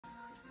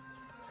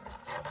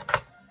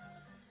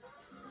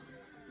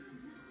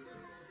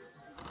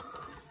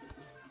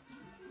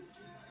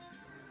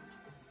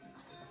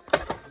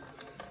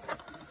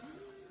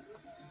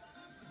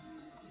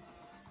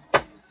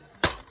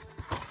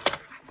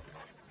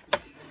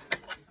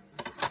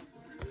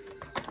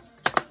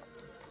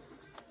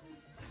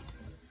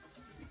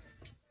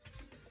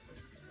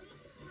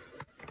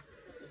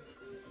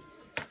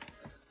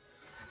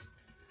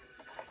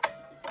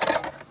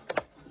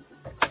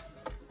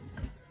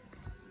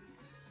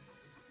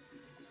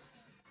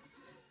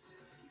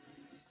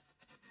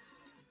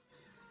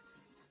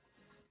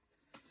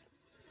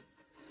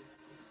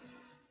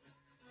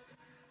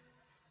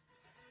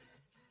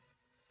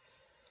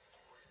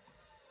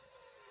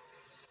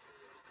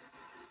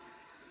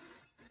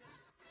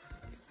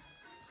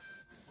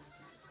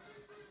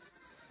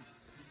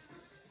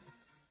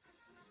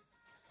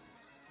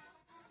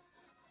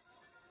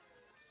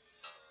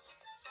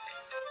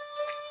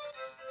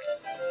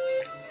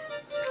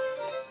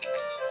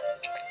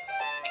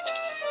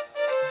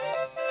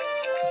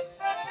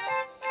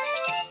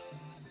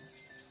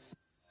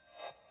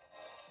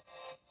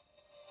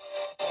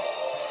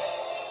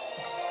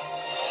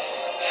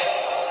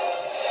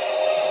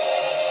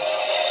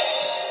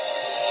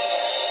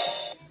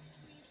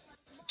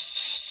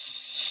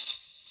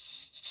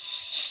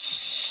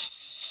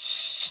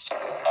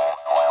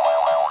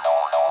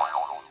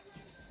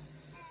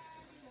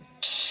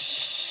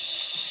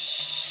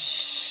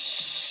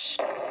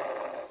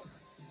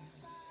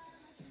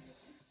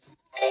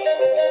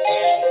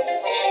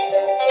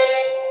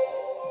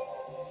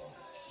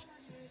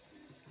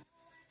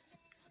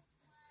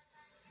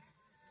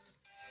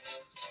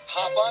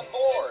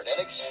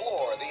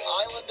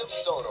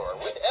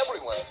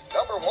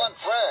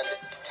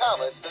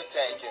Thomas the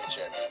Tank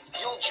Engine.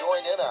 You'll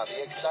join in on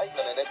the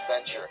excitement and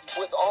adventure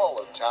with all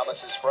of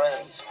Thomas's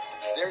friends.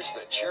 There's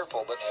the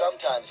cheerful but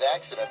sometimes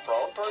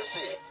accident-prone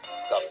Percy,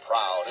 the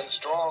proud and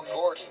strong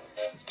Gordon,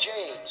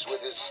 James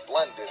with his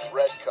splendid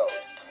red coat,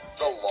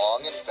 the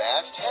long and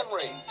fast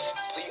Henry,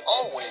 the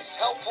always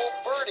helpful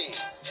Bertie,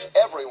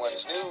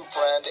 everyone's new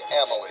friend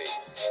Emily,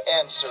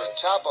 and Sir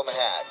Topham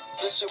Hatt,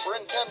 the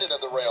superintendent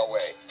of the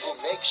railway, who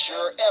makes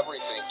sure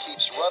everything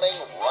keeps running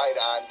right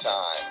on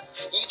time.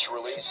 Each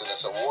release in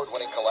this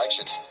award-winning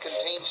collection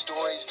contains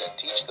stories that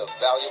teach the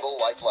valuable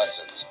life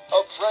lessons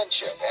of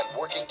friendship and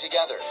working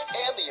together,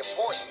 and the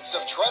importance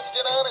of trust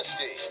and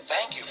honesty.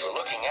 Thank you for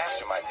looking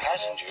after my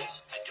passengers.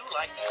 I do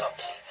like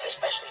company,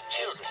 especially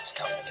children's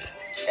company.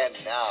 And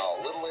now,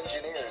 little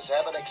engineers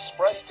have an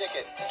express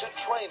ticket to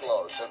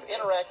trainloads of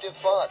interactive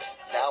fun,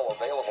 now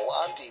available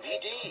on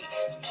DVD.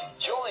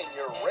 Join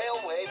your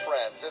railway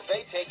friends as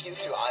they take you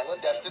to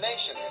island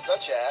destinations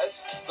such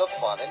as the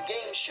Fun and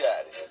Game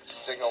Shed,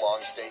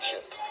 Sing-Along Station,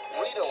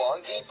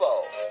 Read-Along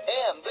Depot,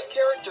 and the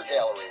Character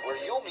Gallery,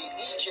 where you'll meet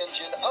each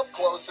engine up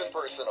close and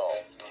personal.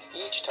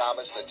 Each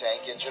Thomas the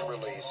Tank Engine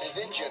release is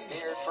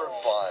engineered for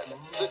fun.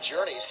 The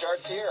journey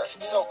starts here,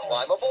 so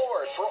climb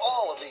aboard for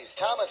all of these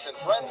Thomas and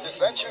Friends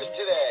adventures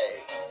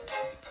today.